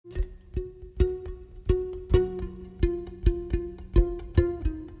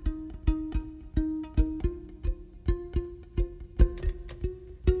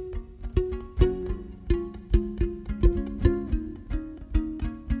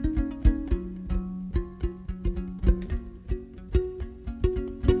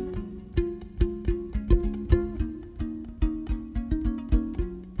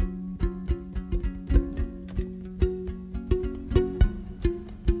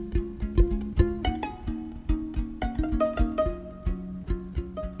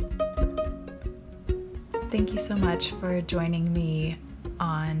Thank you so much for joining me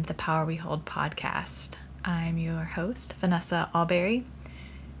on the Power We Hold podcast. I'm your host, Vanessa Alberry.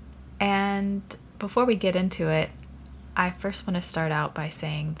 And before we get into it, I first want to start out by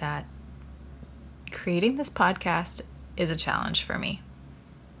saying that creating this podcast is a challenge for me.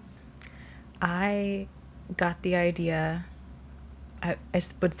 I got the idea, I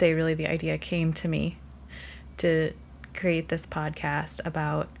would say really the idea came to me to create this podcast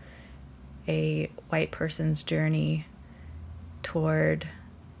about a white person's journey toward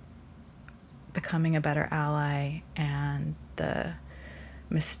becoming a better ally and the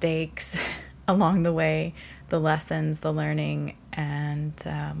mistakes along the way, the lessons, the learning, and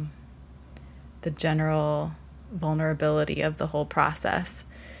the general vulnerability of the whole process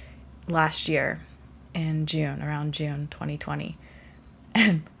last year in June, around June 2020.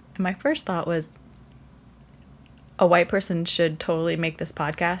 And my first thought was a white person should totally make this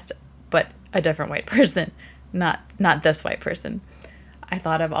podcast, but a different white person, not this white person. I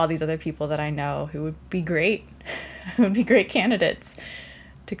thought of all these other people that I know who would be great, who would be great candidates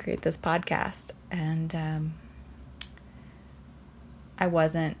to create this podcast. And I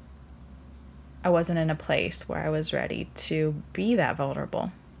wasn't in a place where I was ready to be that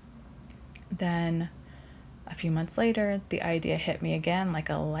vulnerable. Then a few months later, the idea hit me again like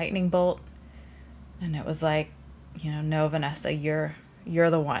a lightning bolt. And it was like, no, Vanessa, you're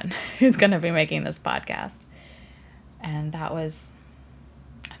the one who's going to be making this podcast. And I think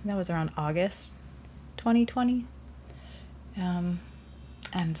that was around August 2020. And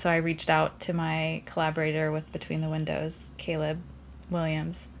so I reached out to my collaborator with Between the Windows, Caleb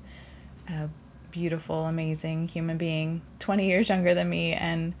Williams, a beautiful, amazing human being, 20 years younger than me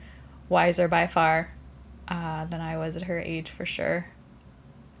and wiser by far than I was at her age for sure.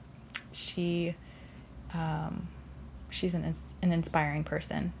 She's an inspiring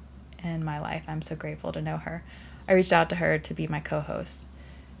person in my life. I'm so grateful to know her. I reached out to her to be my co-host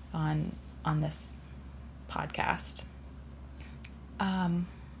on this podcast. And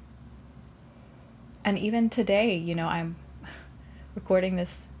even today, I'm recording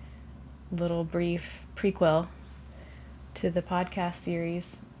this little brief prequel to the podcast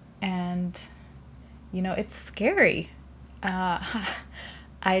series, and it's scary.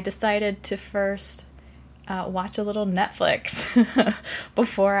 I decided to first watch a little Netflix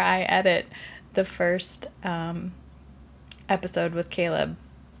before I edit the first episode with Caleb.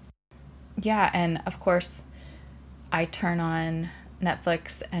 Yeah, and of course, I turn on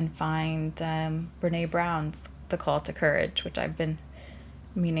Netflix and find Brene Brown's The Call to Courage, which I've been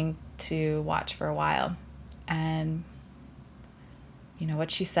meaning to watch for a while. And,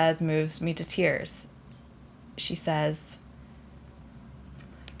 what she says moves me to tears. She says,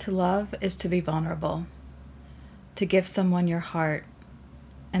 "To love is to be vulnerable. To give someone your heart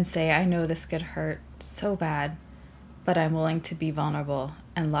and say, I know this could hurt so bad, but I'm willing to be vulnerable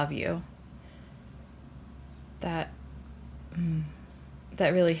and love you." That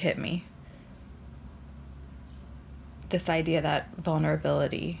really hit me. This idea that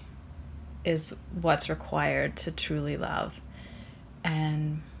vulnerability is what's required to truly love.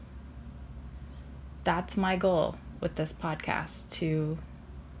 And that's my goal with this podcast, to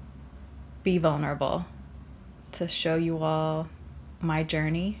be vulnerable, to show you all my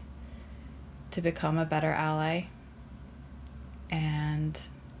journey to become a better ally, and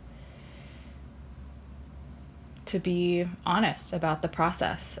to be honest about the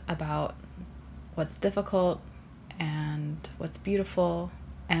process, about what's difficult and what's beautiful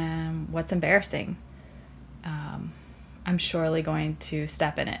and what's embarrassing. I'm surely going to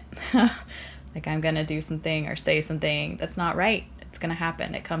step in it. Like I'm going to do something or say something that's not right. It's going to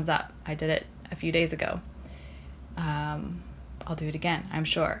happen. It comes up. I did it a few days ago. I'll do it again, I'm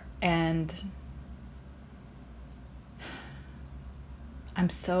sure. And I'm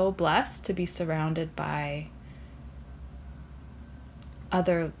so blessed to be surrounded by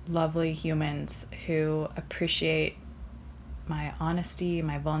other lovely humans who appreciate my honesty,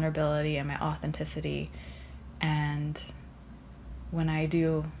 my vulnerability, and my authenticity. And when I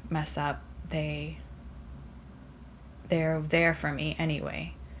do mess up, they're there for me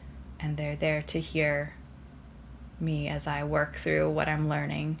anyway. And they're there to hear me as I work through what I'm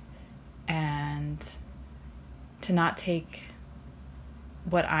learning, and to not take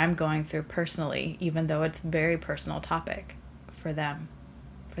what I'm going through personally, even though it's a very personal topic for them,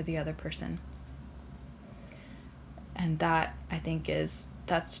 for the other person. And that, I think,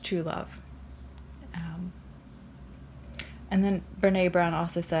 that's true love. And then Brene Brown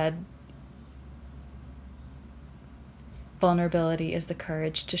also said, vulnerability is the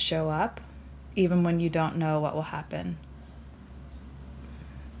courage to show up, even when you don't know what will happen.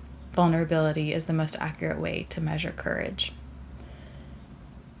 vulnerability is the most accurate way to measure courage.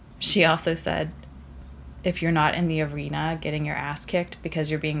 She also said, if you're not in the arena getting your ass kicked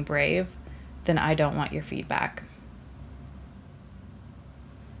because you're being brave, then I don't want your feedback.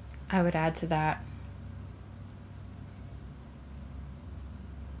 I would add to that,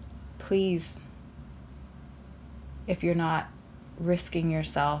 please, if you're not risking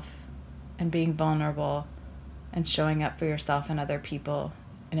yourself and being vulnerable and showing up for yourself and other people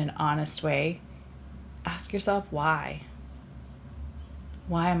in an honest way, ask yourself why.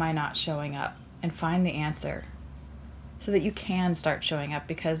 Why am I not showing up? And find the answer so that you can start showing up,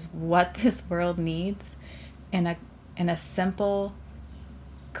 because what this world needs in a simple,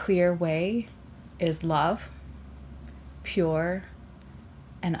 clear way is love, pure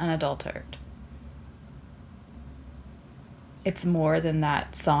and unadulterated. It's more than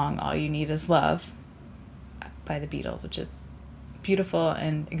that song, All You Need Is Love, by the Beatles, which is beautiful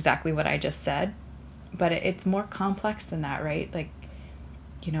and exactly what I just said. But it's more complex than that, right? Like,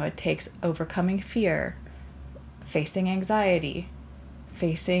 it takes overcoming fear, facing anxiety,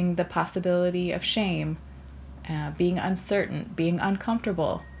 facing the possibility of shame, being uncertain, being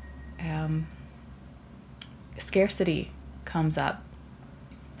uncomfortable. Scarcity comes up.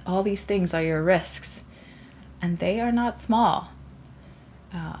 All these things are your risks, and they are not small.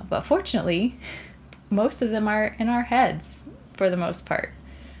 But fortunately, most of them are in our heads for the most part.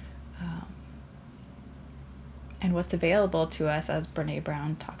 And what's available to us, as Brene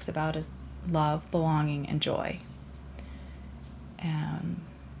Brown talks about, is love, belonging, and joy.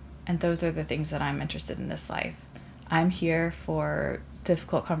 And those are the things that I'm interested in this life. I'm here for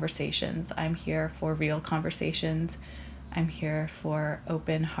difficult conversations. I'm here for real conversations. I'm here for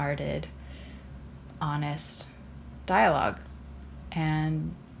open-hearted, honest dialogue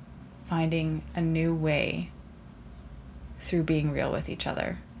and finding a new way through being real with each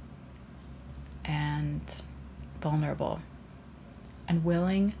other and vulnerable and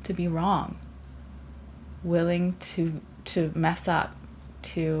willing to be wrong, willing to mess up,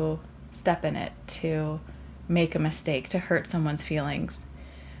 to step in it, to make a mistake, to hurt someone's feelings,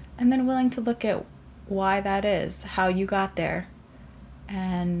 and then willing to look at why that is, how you got there,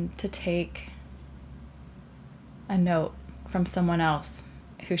 and to take a note from someone else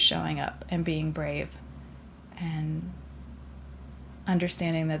who's showing up and being brave, and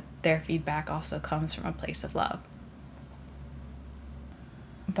understanding that their feedback also comes from a place of love.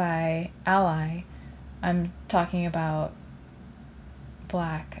 By ally, I'm talking about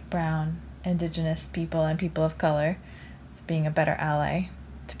Black, brown, Indigenous people and people of color, so being a better ally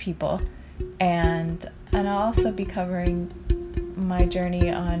to people. And I'll also be covering my journey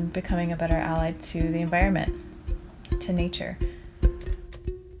on becoming a better ally to the environment, to nature.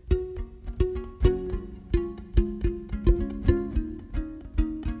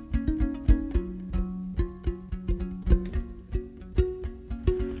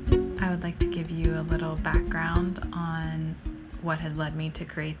 I would like to give you a little background on what has led me to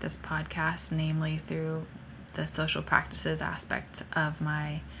create this podcast, namely through the social practices aspect of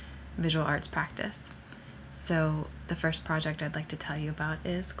my visual arts practice. So the first project I'd like to tell you about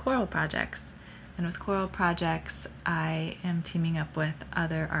is Coral Projects. And with Coral Projects, I am teaming up with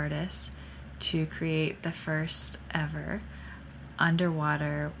other artists to create the first ever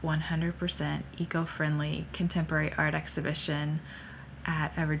underwater, 100% eco-friendly contemporary art exhibition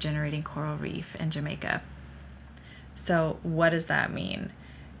at a regenerating coral reef in Jamaica. So what does that mean?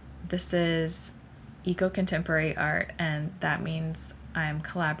 This is eco-contemporary art, and that means I'm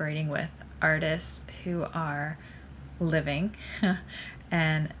collaborating with artists who are living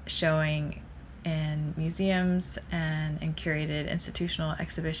and showing in museums and in curated institutional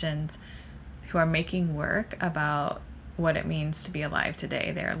exhibitions, who are making work about what it means to be alive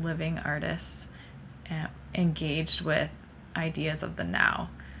today. They're living artists engaged with ideas of the now.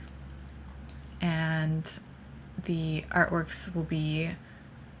 And the artworks will be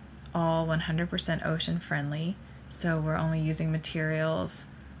all 100% ocean friendly. So we're only using materials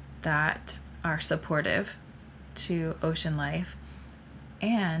that are supportive to ocean life.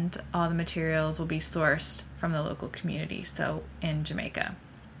 And all the materials will be sourced from the local community, so in Jamaica.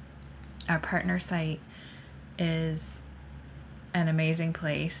 Our partner site is an amazing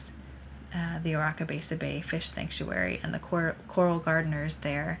place, the Oracabesa Bay Fish Sanctuary, and the coral gardeners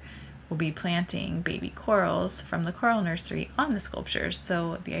there will be planting baby corals from the coral nursery on the sculptures.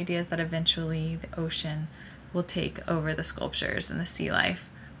 So the idea is that eventually the ocean will take over the sculptures and the sea life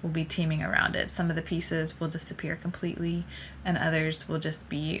will be teeming around it. Some of the pieces will disappear completely and others will just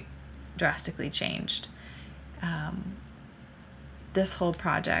be drastically changed. this whole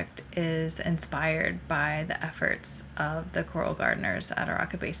project is inspired by the efforts of the coral gardeners at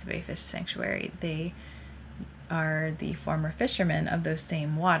Aracabesa Bay Fish Sanctuary. They are the former fishermen of those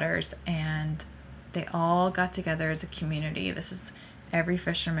same waters, and they all got together as a community. This is every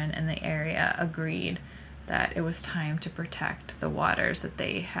fisherman in the area agreed that it was time to protect the waters that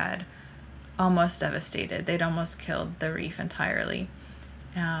they had almost devastated. They'd almost killed the reef entirely.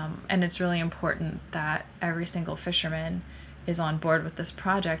 And it's really important that every single fisherman is on board with this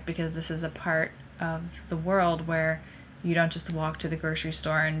project, because this is a part of the world where you don't just walk to the grocery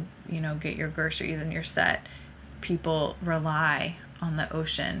store and, get your groceries and you're set. People rely on the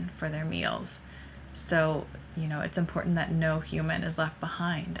ocean for their meals. So, it's important that no human is left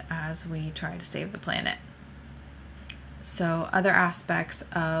behind as we try to save the planet. So other aspects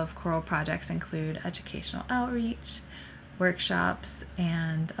of coral projects include educational outreach, workshops,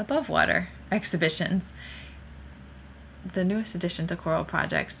 and above water exhibitions. The newest addition to coral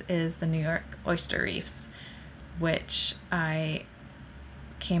projects is the New York oyster reefs, which I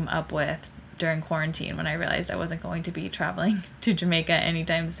came up with during quarantine when I realized I wasn't going to be traveling to Jamaica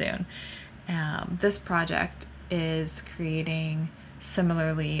anytime soon. This project is creating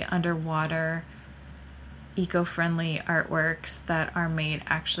similarly underwater eco-friendly artworks that are made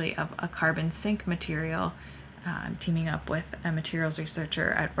actually of a carbon sink material. I'm teaming up with a materials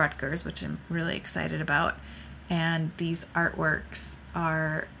researcher at Rutgers, which I'm really excited about. And these artworks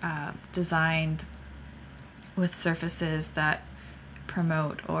are designed with surfaces that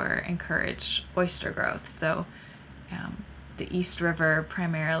promote or encourage oyster growth. So the East River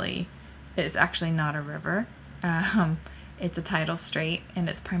primarily is actually not a river. It's a tidal strait, and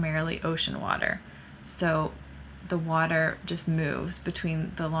it's primarily ocean water. So the water just moves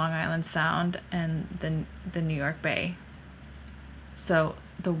between the Long Island Sound and the New York Bay. So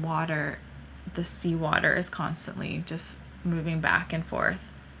the seawater is constantly just moving back and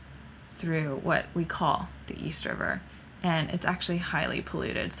forth through what we call the East River. And it's actually highly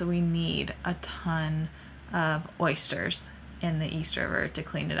polluted. So we need a ton of oysters in the East River to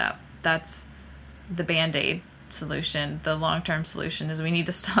clean it up. That's the Band-Aid solution. The long-term solution is we need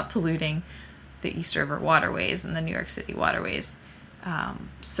to stop polluting the East River waterways and the New York City waterways.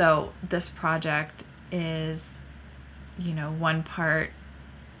 So this project is, one part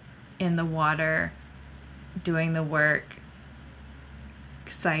in the water, doing the work,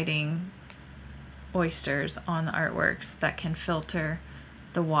 sighting oysters on the artworks that can filter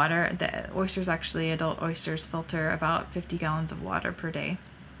the water. The oysters, actually, adult oysters filter about 50 gallons of water per day,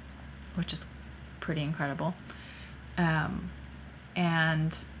 which is pretty incredible.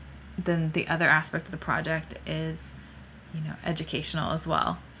 And then the other aspect of the project is, educational as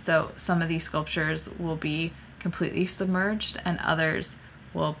well. So some of these sculptures will be completely submerged, and others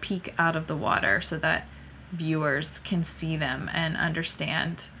will peek out of the water so that viewers can see them and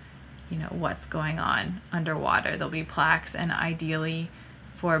understand, what's going on underwater. There'll be plaques, and ideally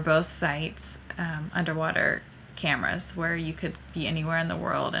for both sites, underwater cameras where you could be anywhere in the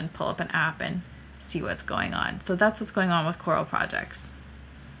world and pull up an app and see what's going on. So that's what's going on with coral projects.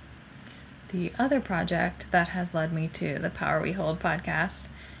 The other project that has led me to the Power We Hold podcast,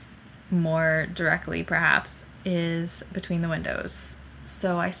 more directly perhaps, is Between the Windows.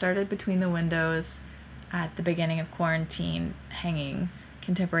 So I started Between the Windows at the beginning of quarantine, hanging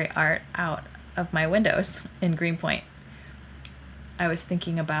contemporary art out of my windows in Greenpoint. I was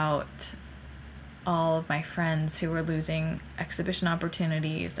thinking about all of my friends who were losing exhibition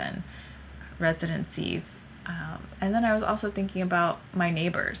opportunities and residencies. And then I was also thinking about my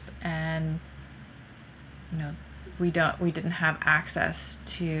neighbors, and we didn't have access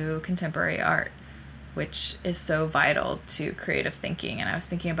to contemporary art, which is so vital to creative thinking. And I was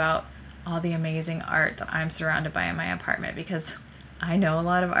thinking about all the amazing art that I'm surrounded by in my apartment, because I know a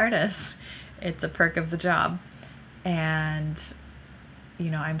lot of artists. It's a perk of the job. And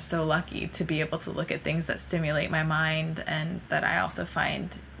I'm so lucky to be able to look at things that stimulate my mind and that I also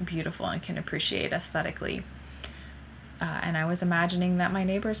find beautiful and can appreciate aesthetically. And I was imagining that my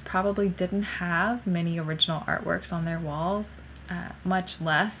neighbors probably didn't have many original artworks on their walls, much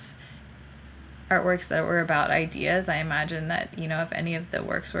less artworks that were about ideas. I imagine that, if any of the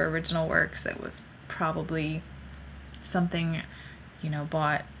works were original works, it was probably something,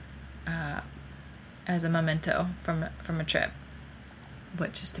 bought as a memento from a trip,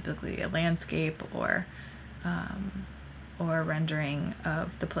 which is typically a landscape or a rendering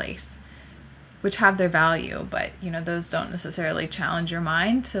of the place, which have their value, but those don't necessarily challenge your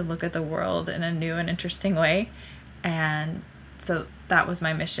mind to look at the world in a new and interesting way. And so that was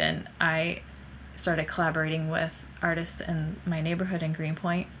my mission. I started collaborating with artists in my neighborhood in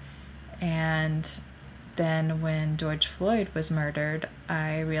Greenpoint, and then when George Floyd was murdered,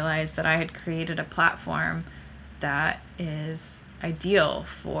 I realized that I had created a platform that is ideal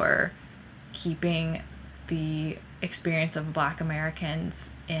for keeping the experience of Black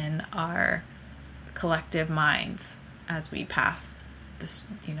Americans in our collective minds as we pass this,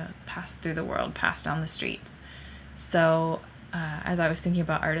 pass through the world, pass down the streets. So as I was thinking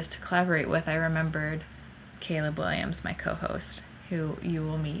about artists to collaborate with, I remembered Caleb Williams, my co-host, who you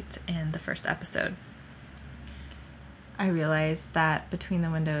will meet in the first episode. I realized that Between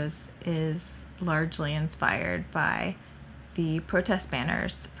the Windows is largely inspired by the protest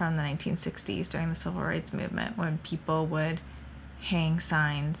banners from the 1960s during the Civil Rights Movement, when people would hang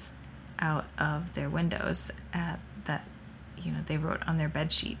signs out of their windows that they wrote on their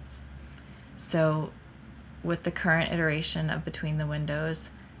bed sheets. So with the current iteration of Between the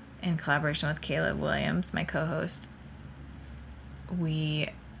Windows, in collaboration with Caleb Williams, my co-host, we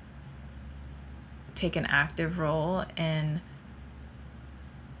take an active role in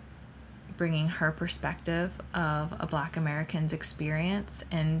bringing her perspective of a Black American's experience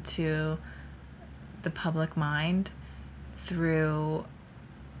into the public mind through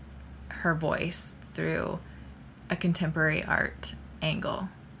her voice, through a contemporary art angle.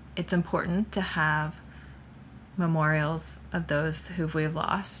 It's important to have memorials of those who we've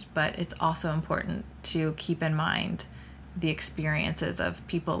lost, but it's also important to keep in mind the experiences of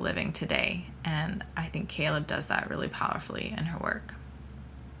people living today. And I think Caleb does that really powerfully in her work.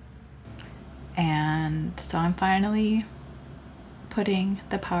 And so I'm finally putting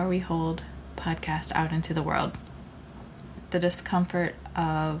the Power We Hold podcast out into the world. The discomfort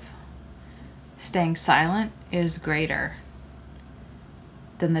of staying silent is greater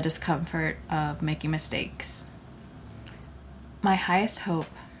than the discomfort of making mistakes. My highest hope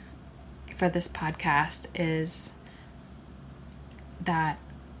for this podcast is that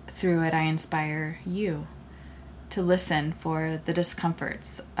through it I inspire you to listen for the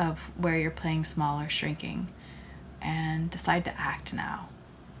discomforts of where you're playing small or shrinking and decide to act now.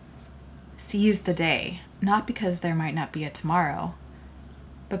 Seize the day, not because there might not be a tomorrow,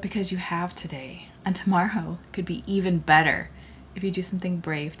 but because you have today, and tomorrow could be even better if you do something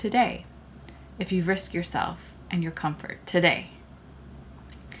brave today, if you risk yourself and your comfort today.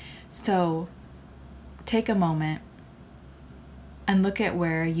 So take a moment and look at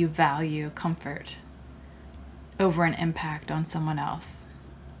where you value comfort over an impact on someone else,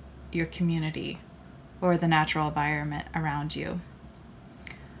 your community, or the natural environment around you,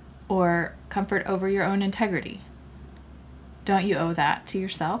 or comfort over your own integrity. Don't you owe that to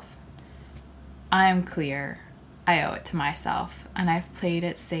yourself? I'm clear I owe it to myself, and I've played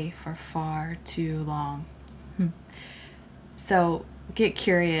it safe for far too long. So get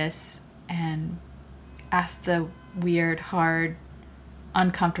curious and ask the weird, hard,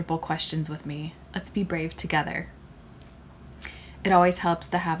 uncomfortable questions with me. Let's be brave together. It always helps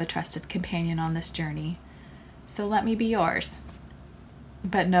to have a trusted companion on this journey, so let me be yours.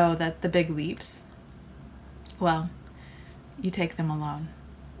 But know that the big leaps, well, you take them alone.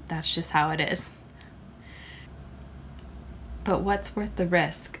 That's just how it is. But what's worth the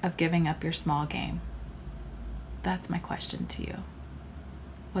risk of giving up your small game? That's my question to you.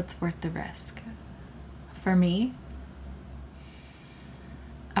 What's worth the risk? For me,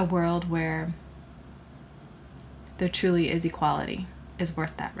 a world where there truly is equality is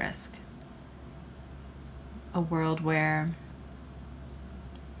worth that risk. A world where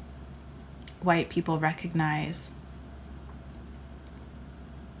white people recognize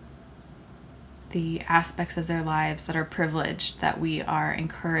the aspects of their lives that are privileged, that we are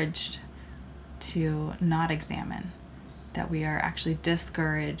encouraged to not examine, that we are actually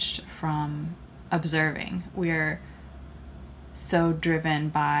discouraged from observing. We are so driven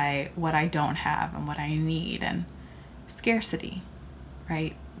by what I don't have and what I need and scarcity,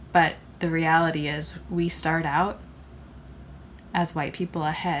 right? But the reality is we start out as white people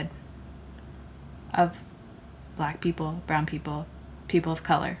ahead of Black people, brown people, people of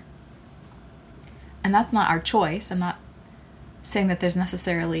color. And that's not our choice. I'm not saying that there's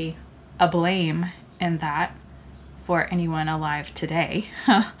necessarily a blame in that for anyone alive today.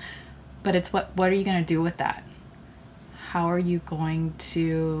 But it's what are you going to do with that? How are you going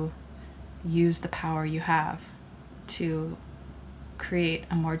to use the power you have to create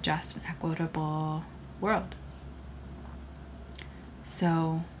a more just and equitable world?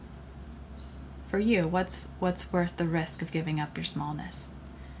 So for you, what's worth the risk of giving up your smallness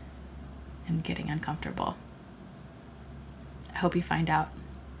and getting uncomfortable? I hope you find out.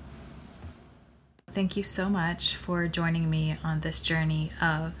 Thank you so much for joining me on this journey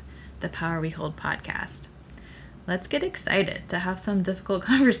of the Power We Hold podcast. Let's get excited to have some difficult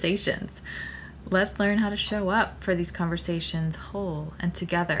conversations. Let's learn how to show up for these conversations whole and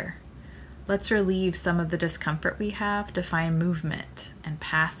together. Let's relieve some of the discomfort we have to find movement and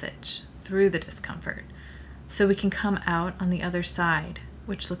passage through the discomfort so we can come out on the other side,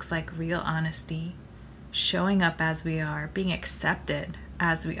 which looks like real honesty, showing up as we are, being accepted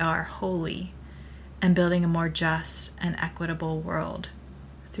as we are wholly, and building a more just and equitable world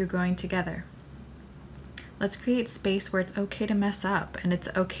through growing together. Let's create space where it's okay to mess up and it's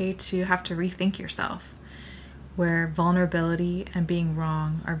okay to have to rethink yourself, where vulnerability and being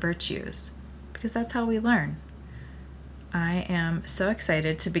wrong are virtues, because that's how we learn. I am so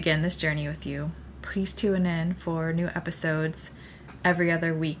excited to begin this journey with you. Please tune in for new episodes every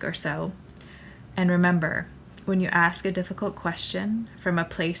other week or so. And remember, when you ask a difficult question from a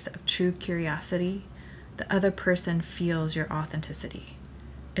place of true curiosity, the other person feels your authenticity.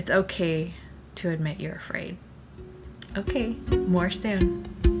 It's okay to admit you're afraid. Okay, more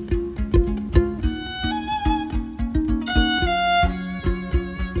soon.